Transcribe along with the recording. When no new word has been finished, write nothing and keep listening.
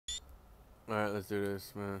Alright, let's do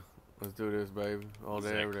this, man. Let's do this, baby. All What's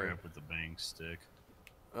day, that every day. crap with the bang stick?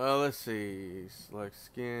 Let's see. Select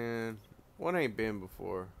skin. What ain't been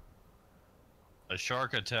before? A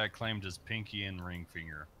shark attack claimed his pinky and ring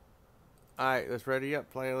finger. Alright, let's ready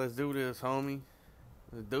up, player. Let's do this, homie.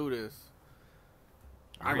 Let's do this.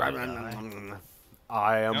 Are you gonna die?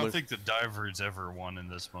 I I am don't think the diver's ever won in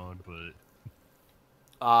this mode, but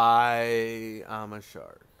I am a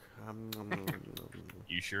shark.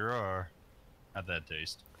 you sure are. How'd that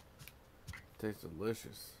taste? Tastes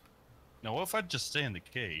delicious. Now, what if I just stay in the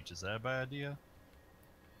cage? Is that a bad idea?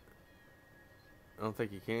 I don't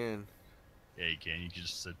think you can. Yeah, you can. You can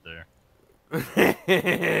just sit there.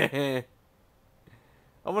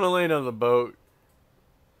 I'm gonna land on the boat.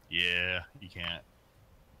 Yeah, you can't.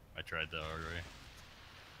 I tried that already.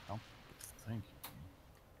 I don't think.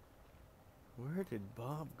 Where did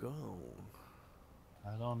Bob go?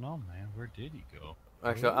 I don't know, man. Where did he go?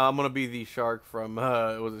 Actually, I'm gonna be the shark from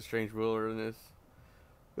was it Strange Wilderness?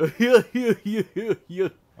 Oh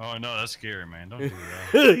no, that's scary, man. Don't do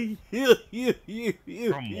that.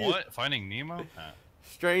 From what? Finding Nemo?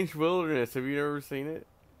 Strange Wilderness. Have you ever seen it?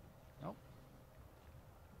 Nope.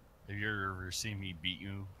 Have you ever seen me beat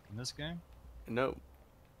you in this game? Nope.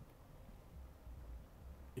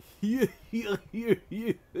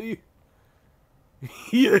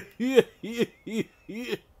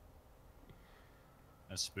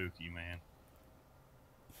 That's spooky, man.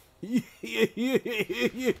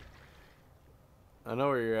 I know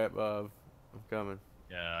where you're at, Bob. I'm coming.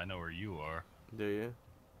 Yeah, I know where you are. Do you?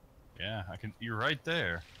 Yeah, I can. You're right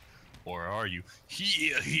there. Or are you?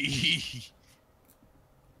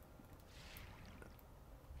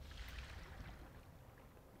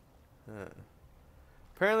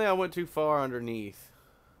 Apparently, I went too far underneath.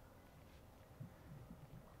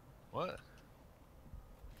 What?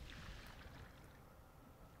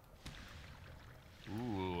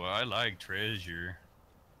 Ooh, I like treasure.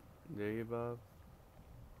 Do you, Bob?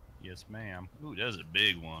 Yes, ma'am. Ooh, that's a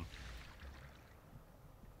big one.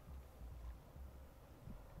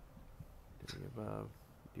 Do you, Bob?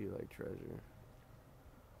 Do you like treasure?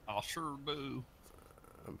 I sure do.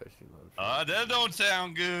 I bet you love treasure. That don't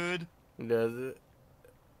sound good. Does it?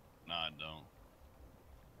 No, I don't.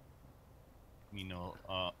 You know,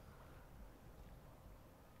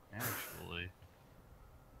 actually.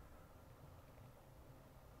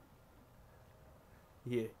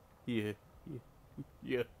 Yeah, yeah,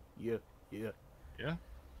 yeah, yeah, yeah, Yeah?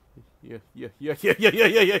 yeah, yeah, yeah, yeah, yeah, yeah,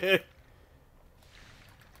 yeah, yeah.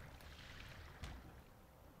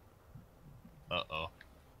 Uh-oh.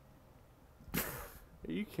 Are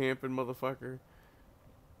you camping, motherfucker?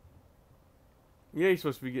 Yeah, you're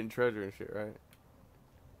supposed to be getting treasure and shit, right?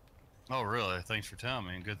 Oh, really? Thanks for telling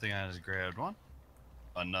me. Good thing I just grabbed one.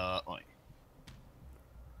 Wait.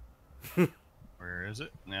 Where is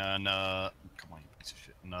it? Come on, you piece of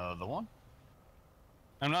shit. Another one?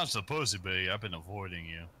 I'm not supposed to be. I've been avoiding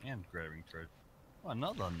you and grabbing treasure. Oh,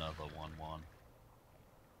 another one.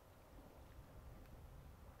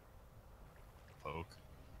 Poke.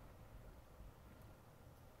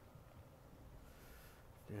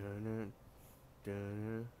 Dun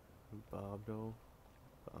dun Bobdo,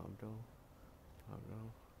 Bobdo,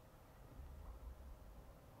 Bobdo.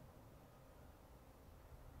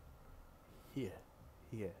 Yeah,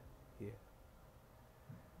 yeah, yeah,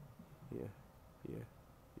 yeah, yeah,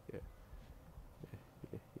 yeah, yeah,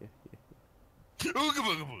 yeah,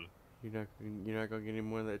 yeah. You're not gonna get any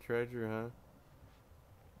more of that treasure, huh?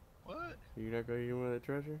 What? You're not gonna get any more of that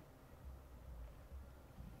treasure?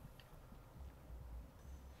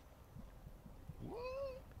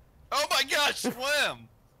 What? Oh my gosh, swim!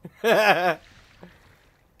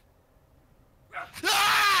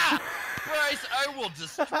 Ah! Bryce, I will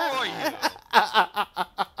destroy you!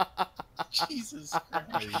 Jesus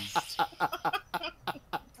Christ.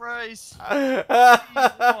 Bryce. What do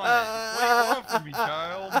you want from me,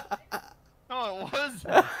 child? No, it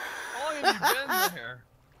wasn't. How long have you been there?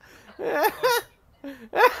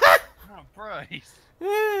 Oh, Bryce.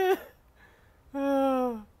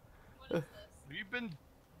 Oh. Have you been...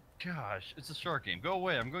 Gosh, it's a shark game. Go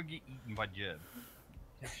away. I'm going to get eaten by Jeb.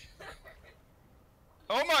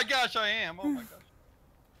 Oh my gosh, I am. Oh my gosh.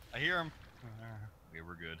 I hear him. Okay,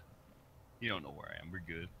 we're good. You don't know where I am. We're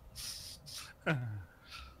good.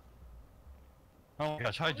 Oh my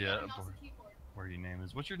gosh, hi Jeb. Where your name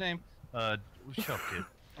is. What's your name? What's up, kid?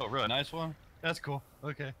 Oh, really? Nice one? That's cool.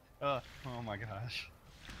 Okay. Oh my gosh.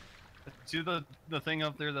 See the thing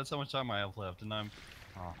up there? That's how much time I have left, and I'm...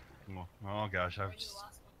 Oh gosh,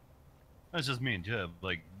 that's just me and Jeb.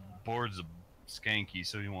 Like, board's a skanky,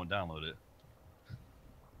 so he won't download it.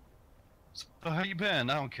 So how you been?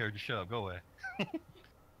 I don't care. Just shut up. Go away. Good.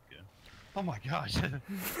 Oh my gosh.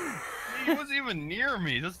 He wasn't even near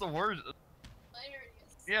me. That's the worst.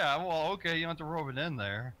 Yeah, well, okay. You don't have to rub it in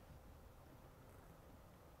there.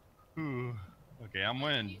 Ooh. Okay, I'm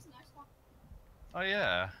winning. Oh,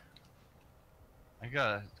 yeah. I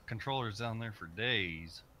got controllers down there for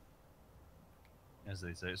days. As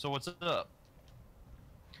they say. So what's up?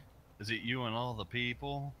 Is it you and all the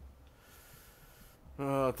people?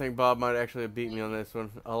 Oh, I think Bob might actually have beat me on this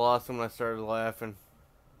one. I lost when I started laughing.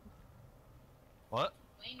 What?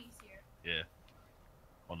 Yeah.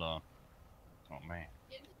 Hold on. Oh, man.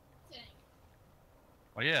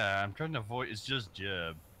 Oh, yeah, I'm trying to avoid... It's just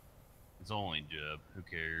Jeb. It's only Jeb. Who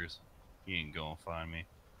cares? He ain't gonna find me.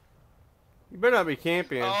 You better not be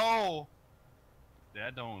camping. Oh!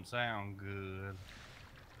 That don't sound good.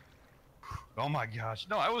 Oh my gosh.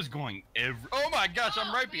 No, I was going Oh my gosh,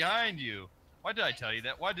 I'm right behind you. Why did I tell you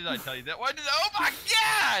that? Why did I tell you that? Why did Oh my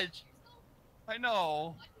gosh! I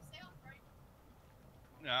know.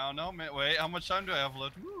 No, man. Wait, how much time do I have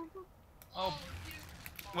left? Oh,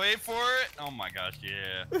 wait for it. Oh my gosh,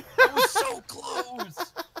 yeah. That was so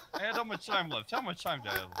close. I had how much time left? How much time do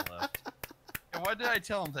I have left? And why did I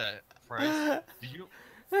tell him that, Price? Did you?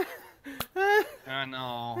 I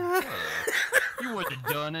know. You would have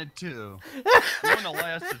done it too. You wouldn't have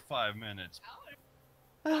lasted 5 minutes.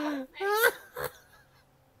 Okay,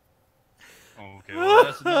 well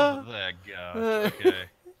that's enough of that, gosh. Okay.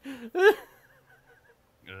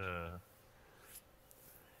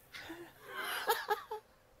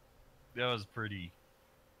 That was pretty.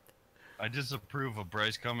 I disapprove of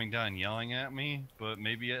Bryce coming down and yelling at me, but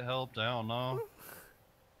maybe it helped. I don't know.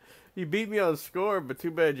 You beat me on score, but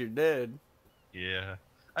too bad you're dead. Yeah.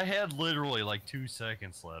 I had literally like 2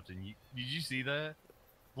 seconds left, and did you see that?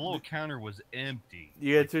 The little counter was empty.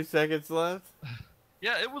 You had 2 seconds left?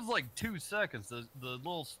 Yeah, it was like 2 seconds. The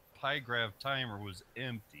little pie graph timer was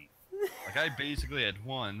empty. Like, I basically had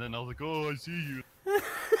one, then I was like, oh, I see you.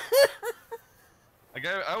 Like,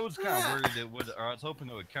 I was kind of worried it would, or I was hoping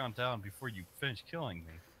it would count down before you finished killing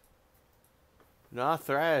me. Nah,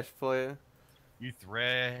 thrash, player. You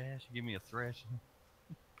thrash. Give me a thrashing.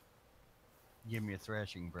 Give me a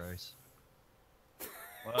thrashing, Bryce.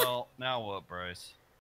 Well, now what, Bryce?